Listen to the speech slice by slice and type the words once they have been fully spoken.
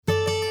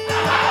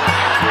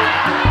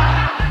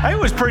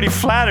was pretty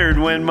flattered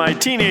when my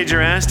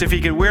teenager asked if he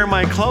could wear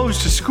my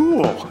clothes to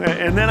school.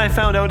 And then I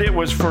found out it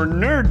was for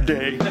Nerd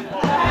Day.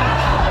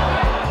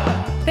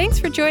 Thanks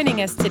for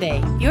joining us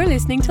today. You're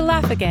listening to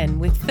Laugh Again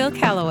with Phil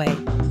Callaway.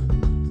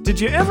 Did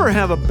you ever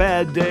have a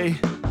bad day?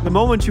 The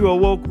moment you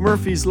awoke,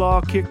 Murphy's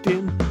Law kicked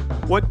in.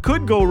 What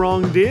could go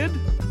wrong did?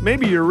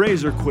 Maybe your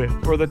razor quit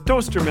or the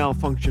toaster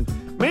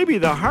malfunctioned. Maybe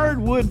the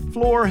hardwood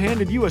floor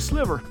handed you a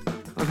sliver.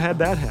 I've had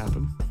that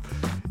happen.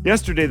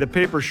 Yesterday, the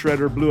paper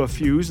shredder blew a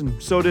fuse, and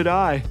so did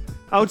I.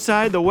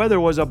 Outside, the weather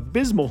was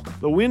abysmal.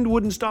 The wind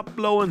wouldn't stop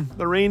blowing.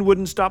 The rain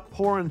wouldn't stop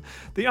pouring.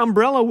 The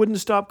umbrella wouldn't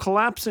stop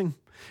collapsing.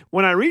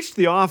 When I reached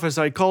the office,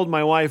 I called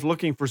my wife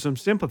looking for some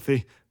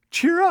sympathy.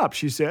 "Cheer up,"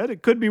 she said.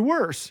 "It could be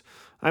worse."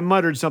 I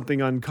muttered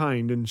something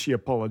unkind, and she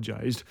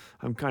apologized.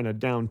 "I'm kind of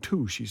down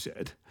too," she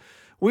said.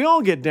 We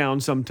all get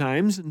down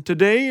sometimes, and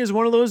today is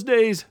one of those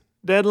days.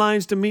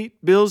 Deadlines to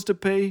meet, bills to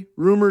pay,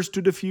 rumors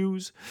to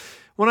diffuse.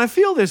 When I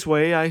feel this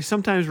way, I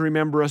sometimes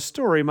remember a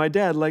story my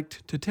dad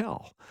liked to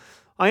tell.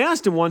 I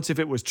asked him once if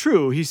it was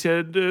true. He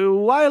said,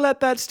 "Why let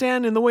that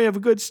stand in the way of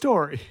a good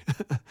story?"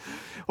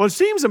 Well, it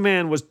seems a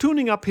man was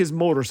tuning up his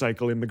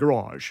motorcycle in the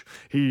garage.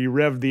 He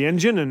revved the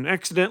engine and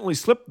accidentally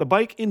slipped the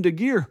bike into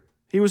gear.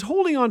 He was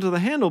holding onto the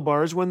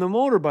handlebars when the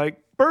motorbike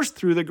burst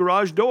through the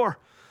garage door.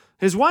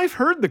 His wife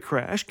heard the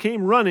crash,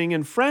 came running,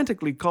 and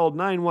frantically called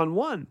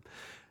 911.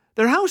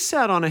 Their house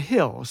sat on a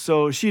hill,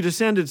 so she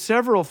descended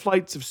several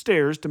flights of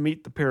stairs to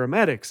meet the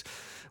paramedics.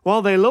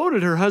 While they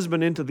loaded her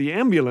husband into the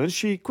ambulance,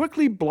 she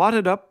quickly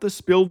blotted up the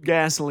spilled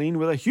gasoline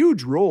with a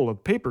huge roll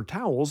of paper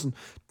towels and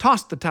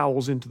tossed the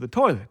towels into the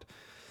toilet.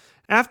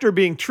 After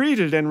being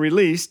treated and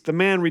released, the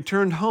man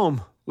returned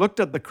home, looked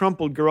at the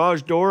crumpled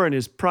garage door and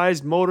his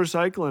prized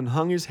motorcycle, and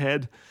hung his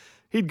head.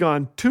 He'd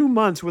gone 2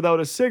 months without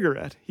a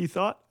cigarette. He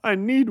thought, "I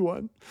need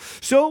one."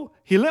 So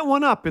he lit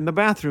one up in the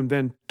bathroom,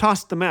 then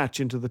tossed the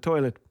match into the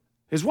toilet.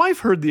 His wife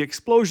heard the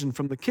explosion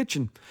from the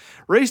kitchen,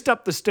 raced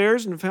up the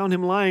stairs and found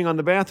him lying on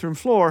the bathroom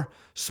floor,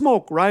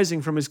 smoke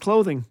rising from his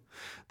clothing.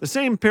 The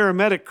same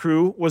paramedic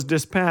crew was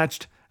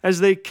dispatched. As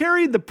they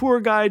carried the poor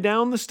guy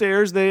down the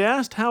stairs, they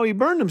asked how he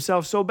burned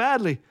himself so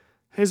badly.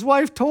 His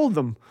wife told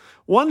them.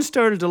 One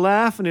started to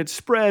laugh and it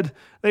spread.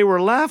 They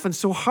were laughing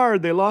so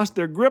hard they lost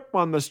their grip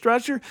on the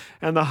stretcher,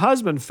 and the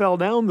husband fell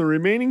down the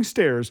remaining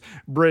stairs,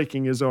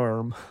 breaking his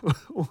arm.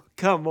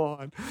 Come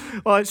on.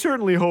 Well, I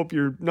certainly hope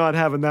you're not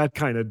having that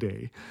kind of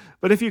day.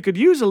 But if you could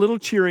use a little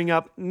cheering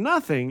up,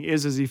 nothing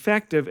is as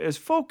effective as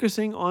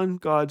focusing on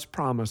God's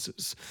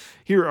promises.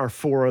 Here are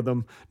 4 of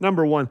them.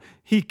 Number 1,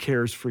 He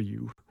cares for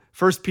you.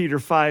 1 Peter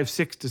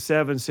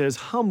 5:6-7 says,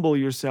 "Humble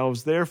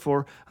yourselves,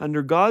 therefore,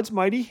 under God's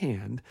mighty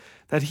hand,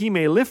 that He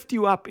may lift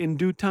you up in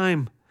due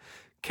time.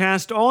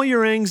 Cast all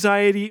your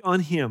anxiety on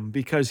Him,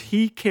 because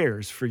He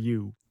cares for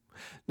you."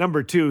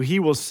 Number 2, He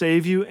will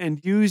save you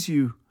and use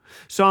you.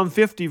 Psalm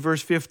 50,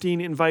 verse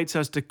 15 invites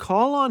us to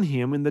call on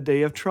Him in the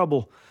day of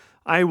trouble.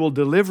 "I will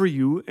deliver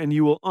you, and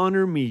you will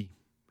honor me."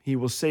 He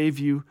will save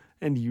you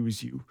and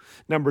use you.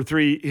 Number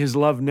 3, His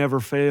love never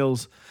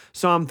fails.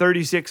 Psalm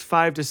 36,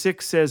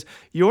 5-6 says,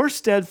 "Your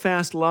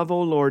steadfast love, O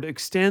Lord,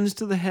 extends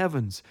to the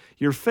heavens,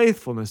 your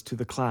faithfulness to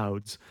the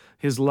clouds."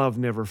 His love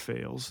never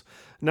fails.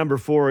 Number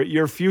 4,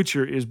 your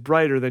future is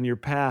brighter than your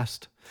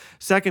past.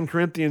 2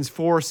 Corinthians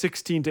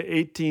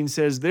 4:16-18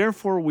 says,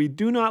 "Therefore we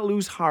do not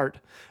lose heart.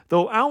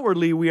 Though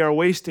outwardly we are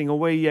wasting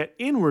away, yet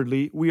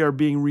inwardly we are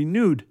being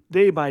renewed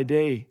day by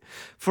day.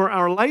 For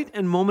our light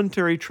and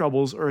momentary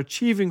troubles are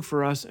achieving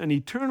for us an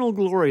eternal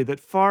glory that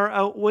far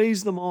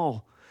outweighs them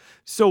all.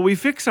 So we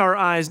fix our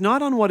eyes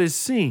not on what is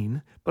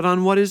seen, but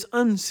on what is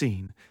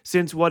unseen,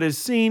 since what is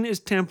seen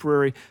is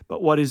temporary,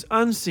 but what is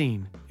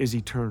unseen is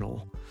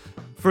eternal."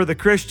 For the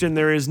Christian,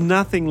 there is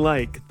nothing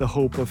like the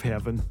hope of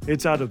heaven.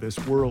 It's out of this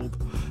world.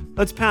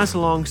 Let's pass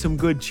along some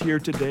good cheer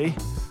today.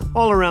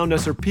 All around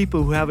us are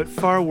people who have it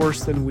far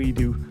worse than we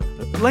do.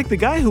 Like the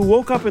guy who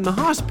woke up in the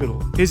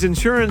hospital. His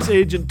insurance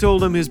agent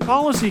told him his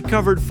policy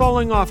covered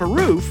falling off a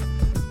roof,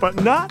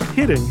 but not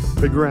hitting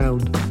the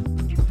ground.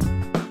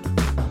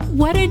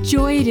 What a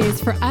joy it is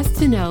for us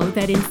to know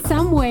that in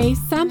some way,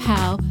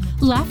 somehow,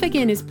 Laugh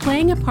Again is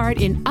playing a part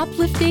in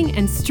uplifting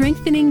and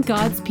strengthening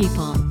God's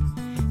people.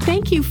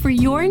 Thank you for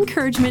your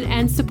encouragement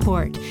and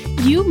support.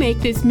 You make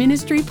this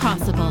ministry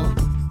possible.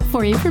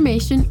 For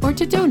information or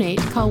to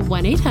donate, call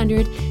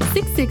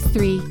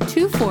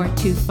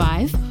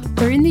 1-800-663-2425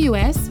 or in the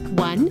U.S.,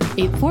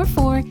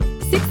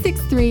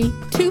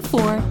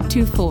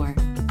 1-844-663-2424.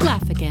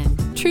 Laugh Again.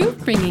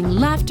 Truth bringing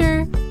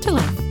laughter to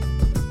life.